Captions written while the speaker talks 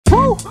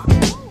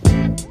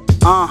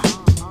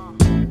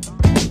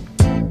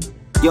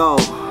Yo,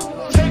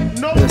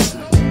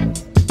 listen,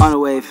 on the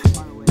wave,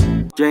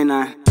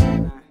 DRE9.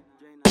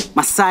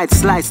 My side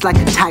slides like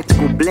a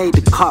tactical blade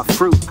to cut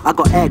through. I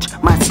got edge,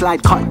 my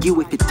slide cut you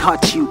if it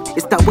touch you.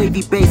 It's that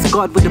wavy bass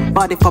god with the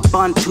bud if I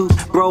bun too.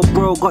 Bro,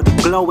 got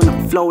the glow and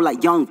the flow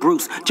like young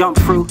Bruce. Jump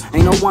through,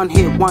 ain't no one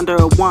hit wonder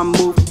or one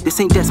move. This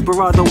ain't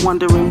desperado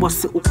wondering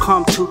what's it will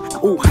come to.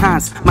 All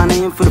hands, man, I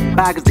in for the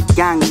bag as the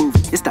gang move.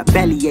 It's that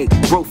belly ache,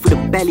 bro, for the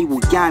belly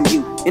will yam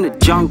you. In the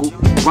jungle,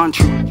 run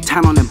through,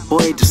 tan on them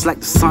boy just like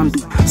the sun do.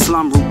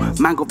 Slum rule,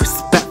 man got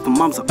respect for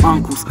mums or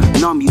uncles.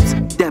 Numb youths,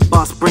 dead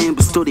bar spraying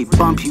but still they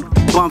bump you.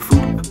 Bump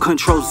food,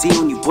 control Z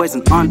on you boys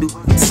and undo.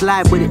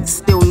 Slide with it,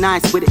 still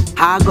nice with it.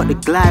 How I got the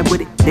glide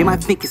with it. They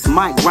might think it's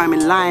Mike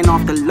rhyming line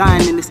after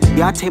line in this.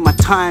 Yeah, I take my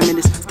time in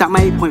this. Stack my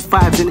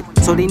 8.5s in it,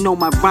 so they know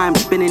my rhyme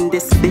spinning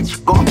this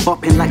bitch. Got 'em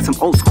bopping like some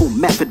old school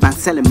method, man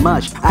selling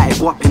merch. I ain't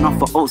whopping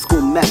off an old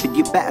school method.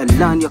 You better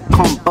learn your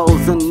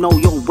combos and know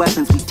your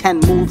weapons. We 10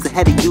 moves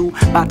ahead of you,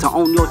 about to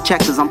own your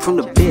checkers. I'm from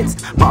the bits,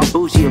 but I'm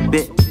bougie a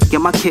bit. Get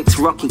my kicks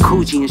rocking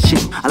Coogee and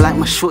shit. I like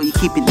my shorty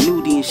keep it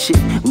nudie and shit.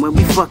 And when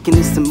we fucking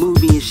it's a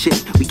movie and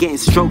shit. We getting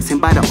strokes in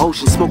by the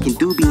ocean smoking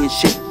doobie and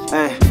shit.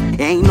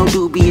 It ain't no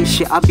doobie and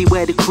shit. I be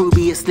where the crew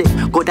be asleep.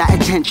 Got that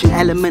attention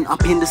element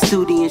up in the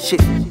studio and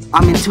shit.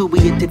 I'm into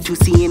it to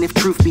seeing if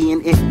truth be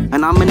in it.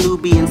 And I'm a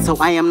Nubian, so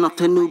I am not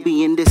a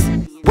newbie in this.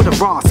 With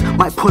a Ross,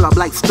 might pull up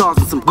like stars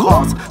in some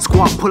cars.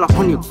 Squad pull up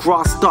on your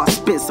grass, start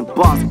spitting some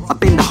bars. I've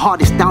been the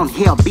hardest down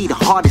here, I'll be the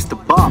hardest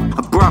above.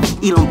 Bruh,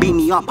 Elon beat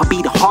me up, I'll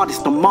be the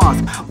hardest on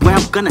Mars. Where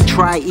I'm gonna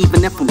try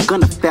even if I'm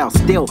gonna fail.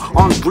 Still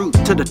on route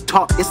to the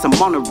top, it's a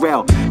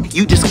monorail.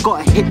 You just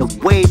gotta hit the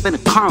wave and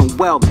the current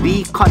well.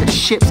 B, cause the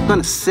ship's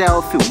gonna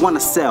sail if you wanna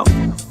sail.